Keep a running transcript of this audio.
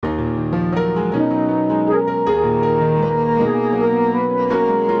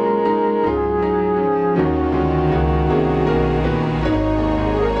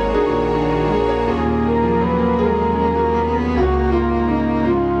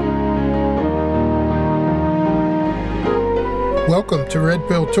Welcome to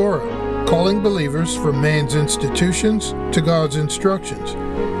RedPill Torah, calling believers from man's institutions to God's instructions.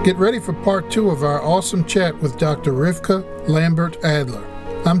 Get ready for part 2 of our awesome chat with Dr. Rivkah Lambert Adler.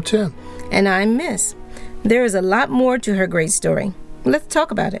 I'm Tim. And I'm Miss. There is a lot more to her great story. Let's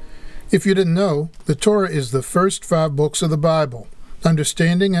talk about it. If you didn't know, the Torah is the first 5 books of the Bible.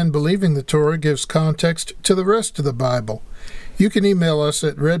 Understanding and believing the Torah gives context to the rest of the Bible. You can email us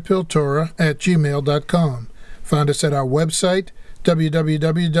at redpilltorah@gmail.com. Find us at our website,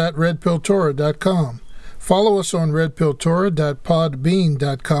 www.redpilltorah.com. Follow us on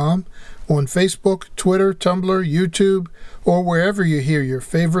redpilltorah.podbean.com, on Facebook, Twitter, Tumblr, YouTube, or wherever you hear your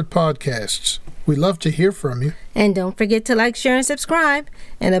favorite podcasts. We'd love to hear from you. And don't forget to like, share, and subscribe.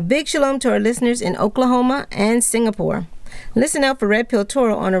 And a big shalom to our listeners in Oklahoma and Singapore. Listen out for RedPill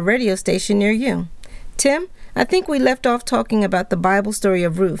Torah on a radio station near you. Tim, I think we left off talking about the Bible story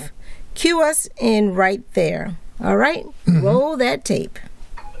of Ruth. Cue us in right there. All right? Roll that tape.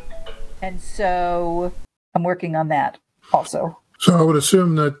 And so I'm working on that also. So I would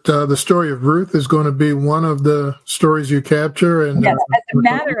assume that the story of Ruth is going to be one of the stories you capture. And yes, as a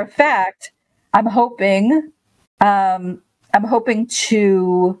matter of fact, I'm hoping to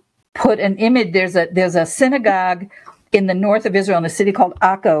put an image. There's a synagogue in the north of Israel, in a city called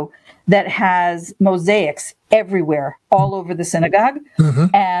Akko, that has mosaics everywhere, all over the synagogue.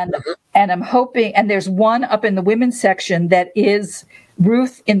 And I'm hoping, and there's one up in the women's section that is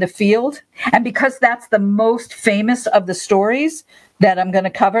Ruth in the field. And because that's the most famous of the stories that I'm going to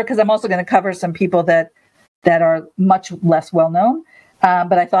cover, because I'm also going to cover some people that are much less well known.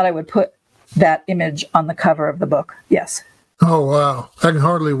 But I thought I would put that image on the cover of the book. Yes. Oh, wow. I can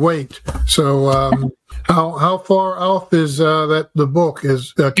hardly wait. So how far off is that the book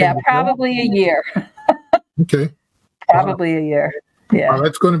is? Probably a year. Okay. Probably a year. Yeah.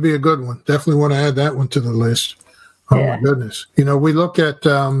 That's going to be a good one. Definitely want to add that one to the list. Oh, yeah. My goodness. You know, we look at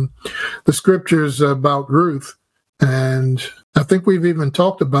the scriptures about Ruth, and I think we've even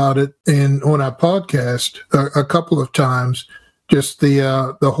talked about it on our podcast a couple of times, just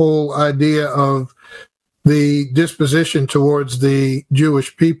the whole idea of the disposition towards the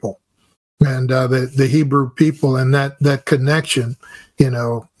Jewish people and the Hebrew people, and that connection,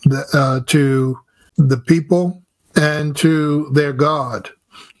 to the people and to their God,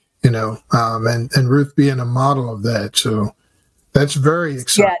 and Ruth being a model of that. So that's very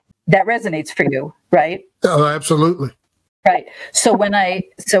exciting. Yeah, that resonates for you, right? Oh, absolutely. Right. So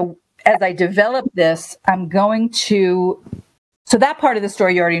as I develop this, I'm going to. So that part of the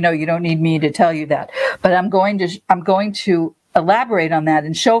story you already know. You don't need me to tell you that. But I'm going to elaborate on that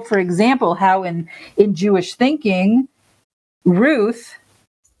and show, for example, how in Jewish thinking, Ruth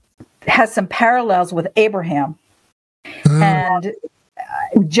has some parallels with Abraham. And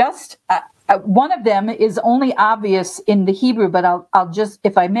just one of them is only obvious in the Hebrew, but I'll just,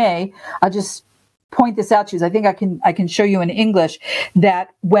 if I may, I'll just point this out to you. I think I can show you in English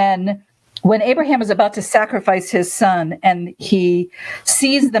that when Abraham is about to sacrifice his son and he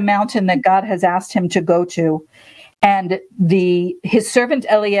sees the mountain that God has asked him to go to, and his servant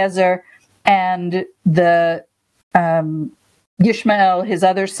Eliezer and the Ishmael, his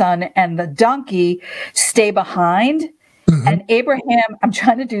other son, and the donkey stay behind. And Abraham, I'm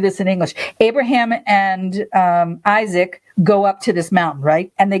trying to do this in English, Abraham and Isaac go up to this mountain,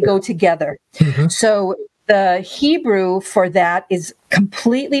 right? And they go together. So the Hebrew for that is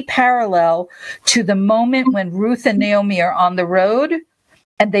completely parallel to the moment when Ruth and Naomi are on the road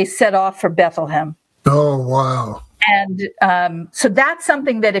and they set off for Bethlehem. Oh, wow. And so that's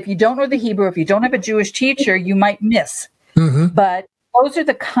something that if you don't know the Hebrew, if you don't have a Jewish teacher, you might miss. But those are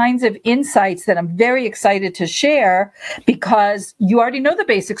the kinds of insights that I'm very excited to share, because you already know the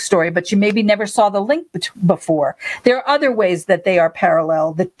basic story, but you maybe never saw the link before. There are other ways that they are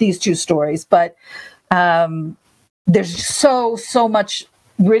parallel, these two stories, but there's so much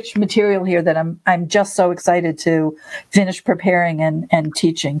rich material here that I'm just so excited to finish preparing and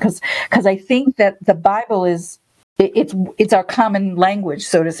teaching, because I think that the Bible is it's our common language,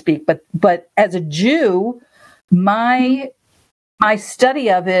 so to speak. But as a Jew, my study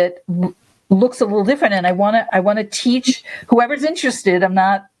of it looks a little different, and I want to teach whoever's interested. I'm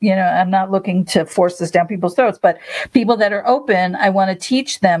not looking to force this down people's throats, but people that are open, I want to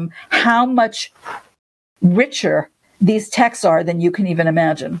teach them how much richer these texts are than you can even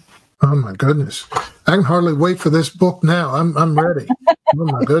imagine. Oh my goodness! I can hardly wait for this book now. I'm ready. Oh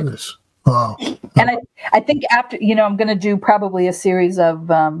my goodness! Wow. And I think after I'm going to do probably a series of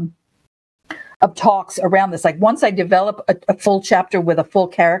talks around this. Like once I develop a full chapter with a full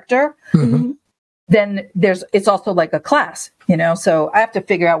character, then it's also like a class, So I have to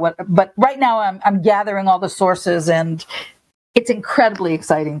figure out but right now I'm gathering all the sources and it's incredibly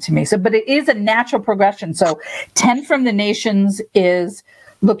exciting to me. So, but it is a natural progression. So 10 from the nations is,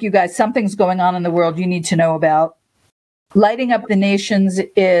 look, you guys, something's going on in the world you need to know about. Lighting up the nations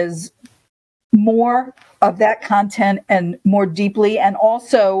is more of that content and more deeply, and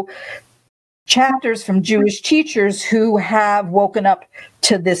also chapters from Jewish teachers who have woken up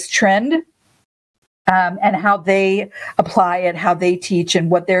to this trend, and how they apply it, how they teach, and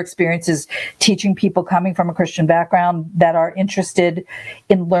what their experience is teaching people coming from a Christian background that are interested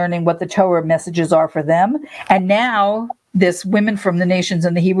in learning what the Torah messages are for them. And now this Women from the Nations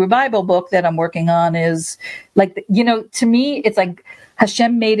in the Hebrew Bible book that I'm working on is like, to me, it's like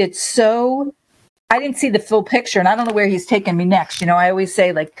Hashem made it so, I didn't see the full picture, and I don't know where he's taking me next. I always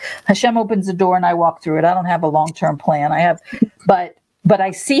say, like, Hashem opens the door and I walk through it. I don't have a long-term plan. But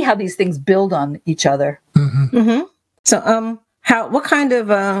I see how these things build on each other. Mm-hmm. Mm-hmm. So, what kind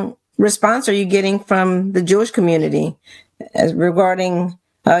of response are you getting from the Jewish community as regarding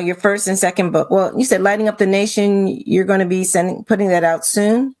your first and second book? Well, you said Lighting Up the Nation. You're going to be putting that out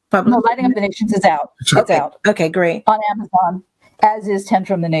soon. No, Lighting Up the Nations is out. It's out. Okay, great. On Amazon, as is 10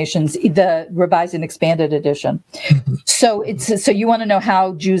 from the Nations, the revised and expanded edition. So you want to know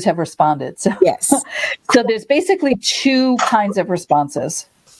how Jews have responded. So, yes. So there's basically two kinds of responses,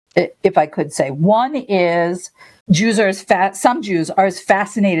 if I could say. One is some Jews are as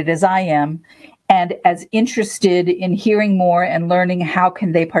fascinated as I am and as interested in hearing more and learning how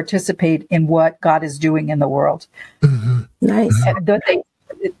can they participate in what God is doing in the world. Mm-hmm. Nice.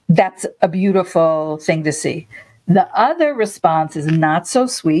 That's a beautiful thing to see. The other response is not so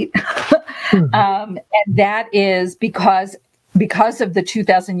sweet. And that is because of the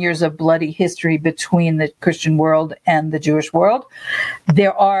 2,000 years of bloody history between the Christian world and the Jewish world,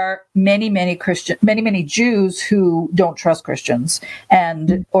 there are many Jews who don't trust Christians,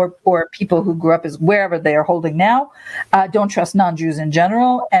 and or people who grew up as wherever they are holding now, don't trust non-Jews in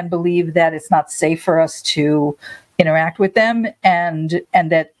general, and believe that it's not safe for us to interact with them, and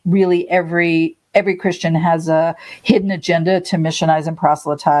that really every Christian has a hidden agenda to missionize and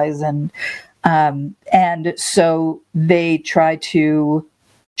proselytize, and so they try to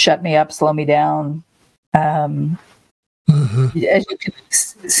shut me up, slow me down, as you can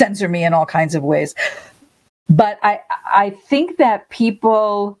censor me in all kinds of ways. But I think that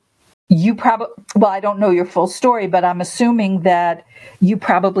people, I don't know your full story, but I'm assuming that you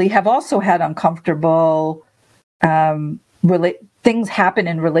probably have also had uncomfortable things happen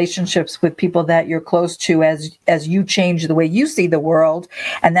in relationships with people that you're close to as you change the way you see the world,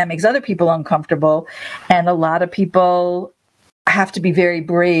 and that makes other people uncomfortable. And a lot of people have to be very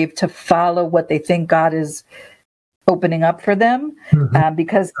brave to follow what they think God is opening up for them,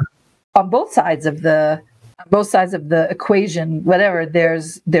 because on both sides of the equation, whatever,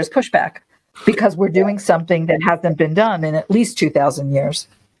 there's pushback, because we're doing something that hasn't been done in at least 2,000 years.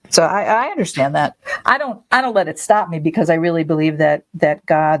 So I understand that. I don't let it stop me, because I really believe that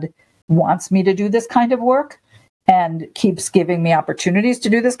God wants me to do this kind of work and keeps giving me opportunities to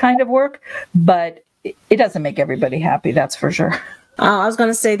do this kind of work. But it doesn't make everybody happy, that's for sure. I was going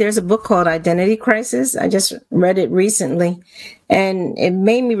to say there's a book called Identity Crisis. I just read it recently, and it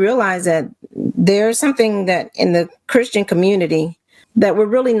made me realize that there's something that in the Christian community that we're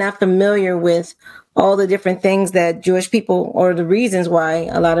really not familiar with, all the different things that Jewish people, or the reasons why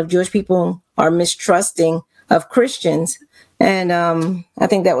a lot of Jewish people are mistrusting of Christians. And I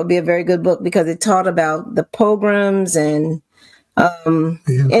think that would be a very good book, because it taught about the pogroms and the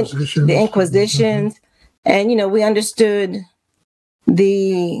Inquisitions. And, we understood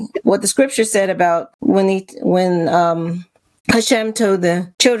what the scripture said about when Hashem told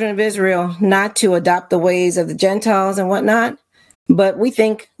the children of Israel not to adopt the ways of the Gentiles and whatnot. But we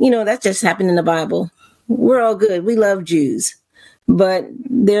think, that just happened in the Bible. We're all good. We love Jews. But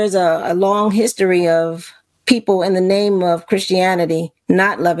there's a long history of people in the name of Christianity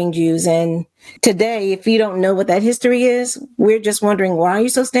not loving Jews. And today, if you don't know what that history is, we're just wondering, why are you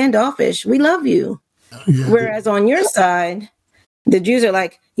so standoffish? We love you. Yeah. Whereas on your side, the Jews are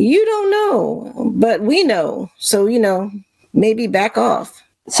like, you don't know, but we know. So, maybe back off.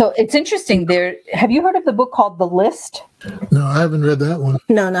 So it's interesting there. Have you heard of the book called The List? No, I haven't read that one.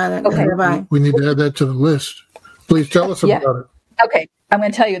 No, not that. Okay. We need to add that to the list. Please tell us about it. Okay. I'm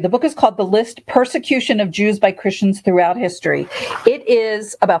going to tell you. The book is called The List: Persecution of Jews by Christians Throughout History. It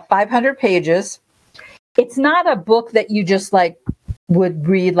is about 500 pages. It's not a book that you just would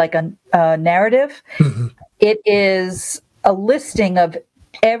read like a narrative. Mm-hmm. It is a listing of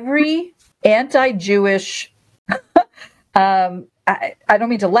every anti-Jewish I don't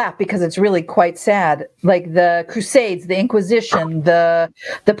mean to laugh, because it's really quite sad. Like the Crusades, the Inquisition, the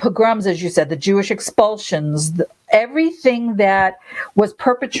pogroms, as you said, the Jewish expulsions, everything that was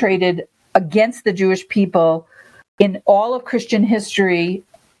perpetrated against the Jewish people in all of Christian history.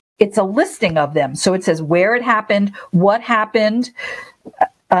 It's a listing of them. So it says where it happened, what happened,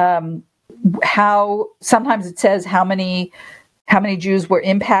 how, sometimes it says how many Jews were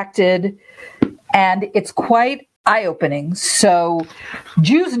impacted, and it's quite eye-opening. So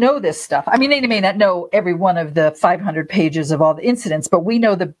Jews know this stuff. I mean, they may not know every one of the 500 pages of all the incidents, but we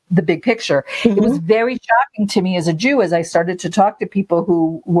know the big picture. Mm-hmm. It was very shocking to me as a Jew as I started to talk to people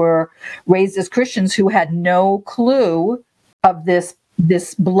who were raised as Christians who had no clue of this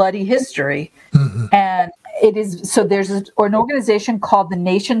bloody history. Mm-hmm. And it is, so there's an organization called the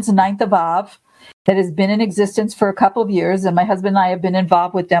Nation's Ninth of Av that has been in existence for a couple of years, and my husband and I have been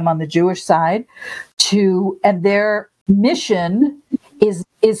involved with them on the Jewish side, and their mission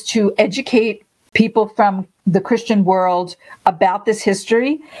is to educate people from the Christian world about this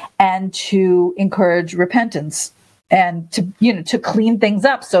history and to encourage repentance and to clean things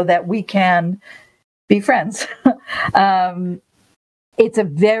up so that we can be friends. It's a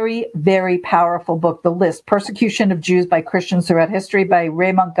very, very powerful book, The List, Persecution of Jews by Christians Throughout History by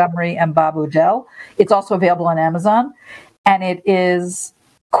Ray Montgomery and Bob Odell. It's also available on Amazon, and it is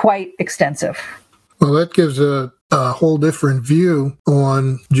quite extensive. Well, that gives a whole different view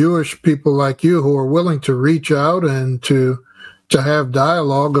on Jewish people like you who are willing to reach out and to have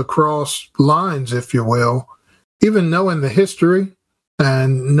dialogue across lines, if you will, even knowing the history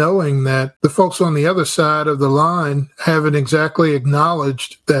and knowing that the folks on the other side of the line haven't exactly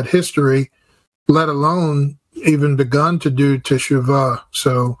acknowledged that history, let alone even begun to do teshuvah.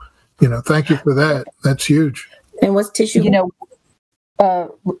 So, thank you for that. That's huge. And what's teshuvah?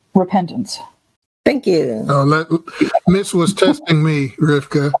 Repentance. Thank you. Miss was testing me,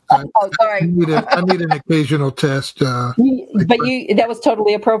 Rivkah. Sorry. I need an occasional test. But that was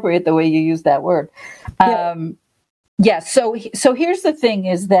totally appropriate the way you used that word. Yeah. So here's the thing: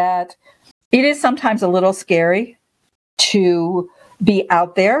 is that it is sometimes a little scary to be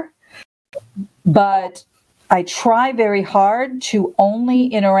out there, but I try very hard to only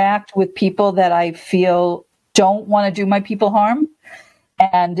interact with people that I feel don't want to do my people harm,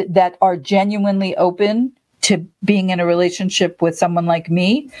 and that are genuinely open to being in a relationship with someone like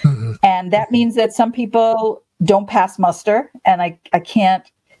me. Mm-hmm. And that means that some people don't pass muster, and I can't,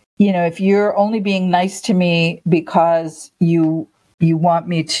 if you're only being nice to me because you want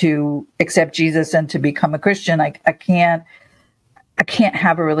me to accept Jesus and to become a Christian, I can't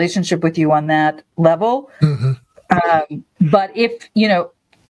have a relationship with you on that level. Mm-hmm. But if,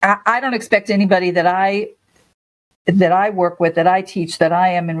 I don't expect anybody that I work with, that I teach, that I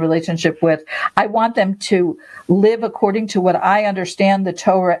am in relationship with, I want them to live according to what I understand the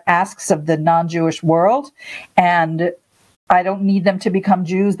Torah asks of the non-Jewish world. And I don't need them to become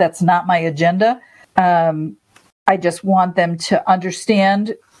Jews. That's not my agenda. I just want them to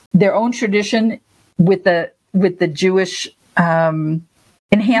understand their own tradition with the Jewish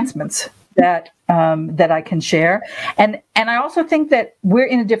enhancements that I can share. And I also think that we're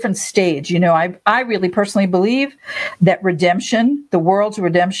in a different stage. I really personally believe that redemption, the world's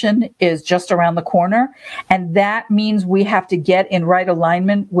redemption, is just around the corner. And that means we have to get in right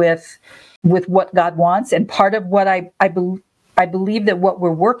alignment with what God wants. And part of what I believe that what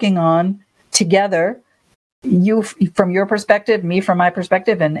we're working on together, you from your perspective, me from my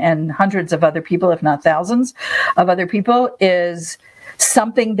perspective, and hundreds of other people, if not thousands of other people, is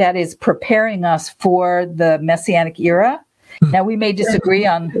something that is preparing us for the Messianic era. Now, we may disagree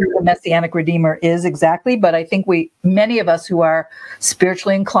on who the Messianic Redeemer is exactly, but I think many of us who are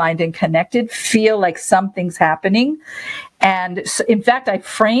spiritually inclined and connected feel like something's happening. And so, in fact, I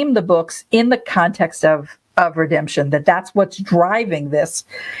frame the books in the context of redemption, that's what's driving this.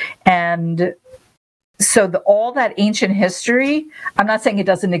 And so all that ancient history, I'm not saying it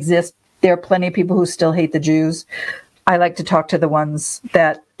doesn't exist. There are plenty of people who still hate the Jews. I like to talk to the ones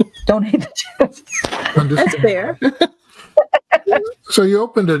that don't hate the Jews. That's fair. So you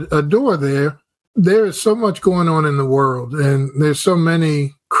opened a door there. There is so much going on in the world, and there's so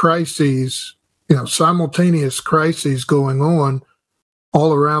many crises, simultaneous crises going on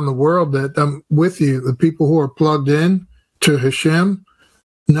all around the world, that I'm with you. The people who are plugged in to Hashem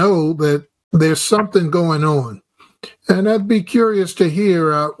know that there's something going on. And I'd be curious to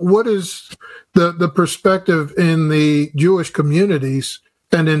hear what is the perspective in the Jewish communities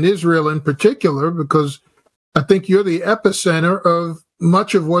and in Israel in particular, because I think you're the epicenter of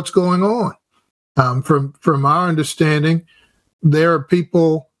much of what's going on. From our understanding, there are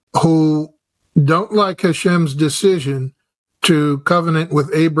people who don't like Hashem's decision to covenant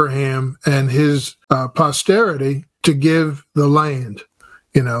with Abraham and his posterity to give the land.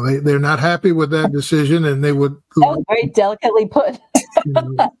 They're not happy with that decision, and they would that was very delicately put.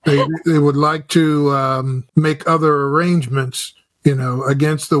 they would like to make other arrangements,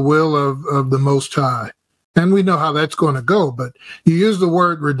 against the will of the Most High. And we know how that's going to go. But you use the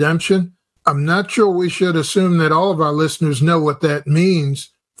word redemption. I'm not sure we should assume that all of our listeners know what that means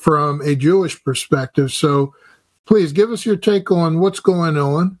from a Jewish perspective. So please give us your take on what's going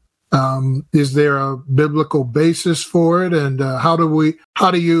on. Is there a biblical basis for it? And how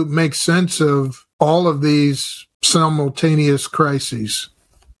do you make sense of all of these simultaneous crises?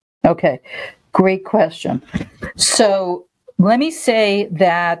 Okay, great question. So let me say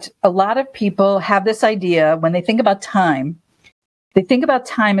that a lot of people have this idea when they think about time. They think about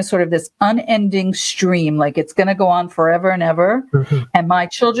time as sort of this unending stream, like it's going to go on forever and ever. Mm-hmm. And my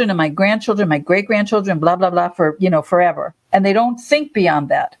children and my grandchildren, my great-grandchildren, blah, blah, blah, for, forever. And they don't think beyond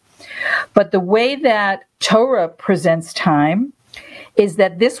that. But the way that Torah presents time is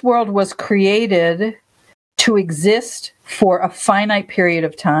that this world was created to exist for a finite period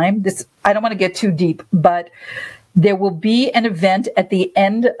of time. I don't want to get too deep, but there will be an event at the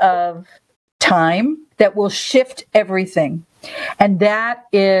end of time that will shift everything. And that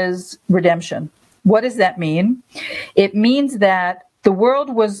is redemption. What does that mean? It means that the world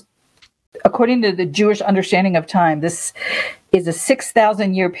was, according to the Jewish understanding of time, this is a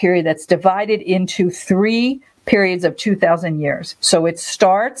 6,000-year period that's divided into 3 periods of 2,000 years. So it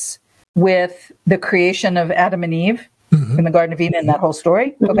starts with the creation of Adam and Eve in the Garden of Eden, that whole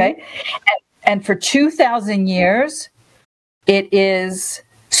story, okay? And for 2,000 years, it is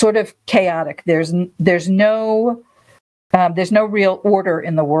sort of chaotic. There's no real order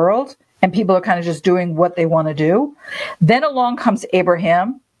in the world, and people are kind of just doing what they want to do. Then along comes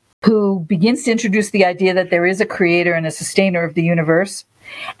Abraham, who begins to introduce the idea that there is a creator and a sustainer of the universe.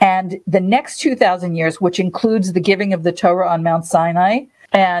 And the next 2,000 years, which includes the giving of the Torah on Mount Sinai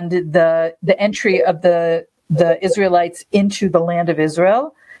and the entry of the Israelites into the land of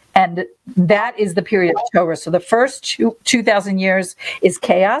Israel, and that is the period of Torah. So the first 2,000 years is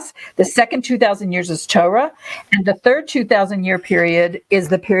chaos. The second 2,000 years is Torah. And the third 2,000-year period is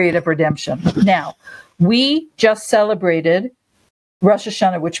the period of redemption. Now, we just celebrated Rosh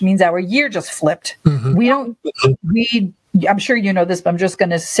Hashanah, which means our year just flipped. I'm sure you know this, but I'm just going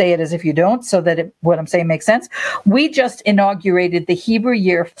to say it as if you don't, so that what I'm saying makes sense. We just inaugurated the Hebrew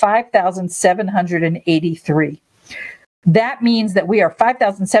year 5,783. That means that we are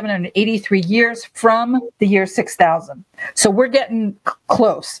 5,783 years from the year 6,000. So we're getting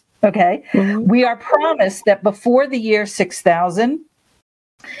close, okay? Mm-hmm. We are promised that before the year 6,000,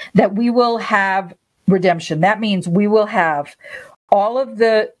 that we will have redemption. That means we will have all of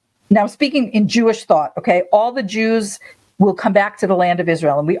now speaking in Jewish thought, okay, all the Jews will come back to the land of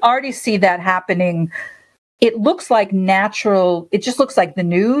Israel. And we already see that happening. It looks like natural. It just looks like the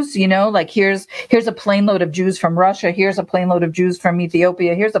news, like here's a plane load of Jews from Russia. Here's a plane load of Jews from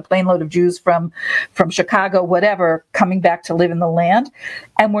Ethiopia. Here's a plane load of Jews from Chicago, whatever, coming back to live in the land.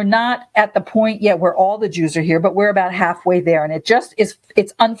 And we're not at the point yet where all the Jews are here, but we're about halfway there. And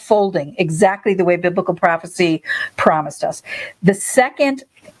it's unfolding exactly the way biblical prophecy promised us. The second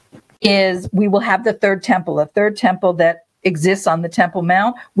is we will have the third temple, a third temple that exists on the Temple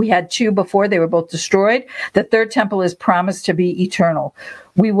Mount. We had 2 before, they were both destroyed. The third temple is promised to be eternal.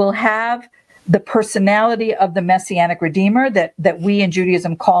 We will have the personality of the Messianic Redeemer that we in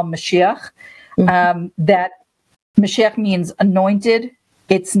Judaism call Mashiach. That Mashiach means anointed.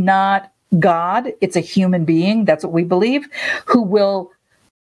 It's not God, it's a human being. That's what we believe, who will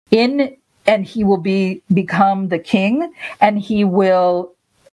and he will become the king, and he will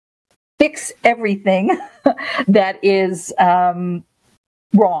fix everything that is wrong.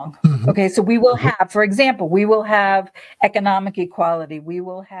 Mm-hmm. Okay, so we will have, for example, we will have economic equality. We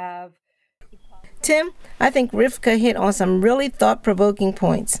will have... Tim, I think Rivkah hit on some really thought-provoking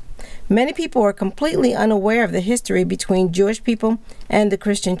points. Many people are completely unaware of the history between Jewish people and the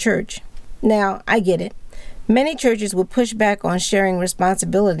Christian church. Now, I get it. Many churches will push back on sharing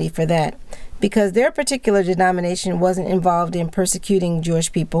responsibility for that because their particular denomination wasn't involved in persecuting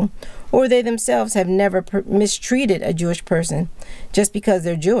Jewish people, or they themselves have never mistreated a Jewish person just because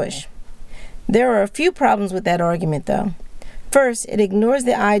they're Jewish. There are a few problems with that argument, though. First, it ignores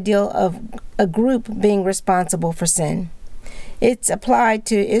the ideal of a group being responsible for sin. It's applied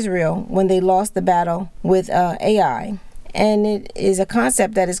to Israel when they lost the battle with Ai, and it is a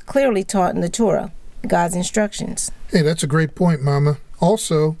concept that is clearly taught in the Torah, God's instructions. Hey, that's a great point, Mama.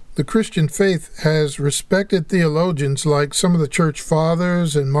 Also, the Christian faith has respected theologians like some of the church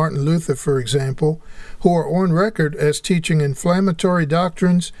fathers and Martin Luther, for example, who are on record as teaching inflammatory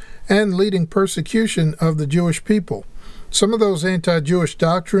doctrines and leading persecution of the Jewish people. Some of those anti-Jewish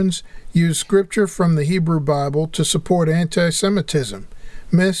doctrines use scripture from the Hebrew Bible to support anti-Semitism.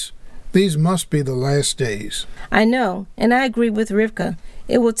 Miss, these must be the last days. I know, and I agree with Rivkah.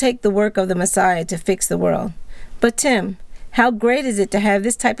 It will take the work of the Messiah to fix the world. But Tim, how great is it to have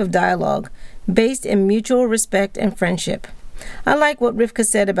this type of dialogue, based in mutual respect and friendship? I like what Rivkah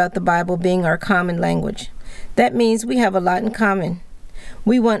said about the Bible being our common language. That means we have a lot in common.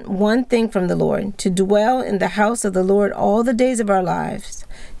 We want one thing from the Lord, to dwell in the house of the Lord all the days of our lives,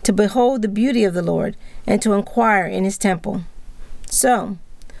 to behold the beauty of the Lord, and to inquire in his temple. So,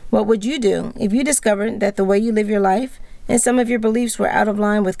 what would you do if you discovered that the way you live your life and some of your beliefs were out of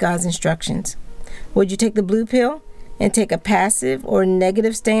line with God's instructions? Would you take the blue pill and take a passive or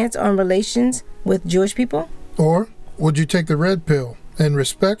negative stance on relations with Jewish people? Or would you take the red pill and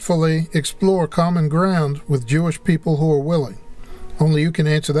respectfully explore common ground with Jewish people who are willing? Only you can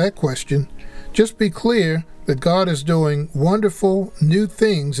answer that question. Just be clear that God is doing wonderful new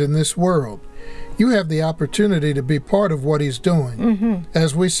things in this world. You have the opportunity to be part of what he's doing.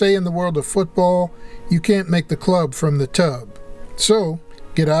 As we say in the world of football, you can't make the club from the tub. So,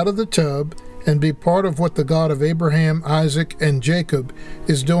 get out of the tub and be part of what the God of Abraham, Isaac, and Jacob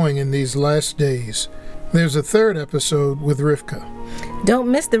is doing in these last days. There's a third episode with Rivkah.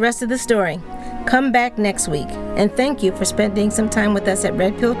 Don't miss the rest of the story. Come back next week, and thank you for spending some time with us at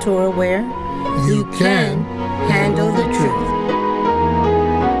RedPill Torah, where you can handle the truth.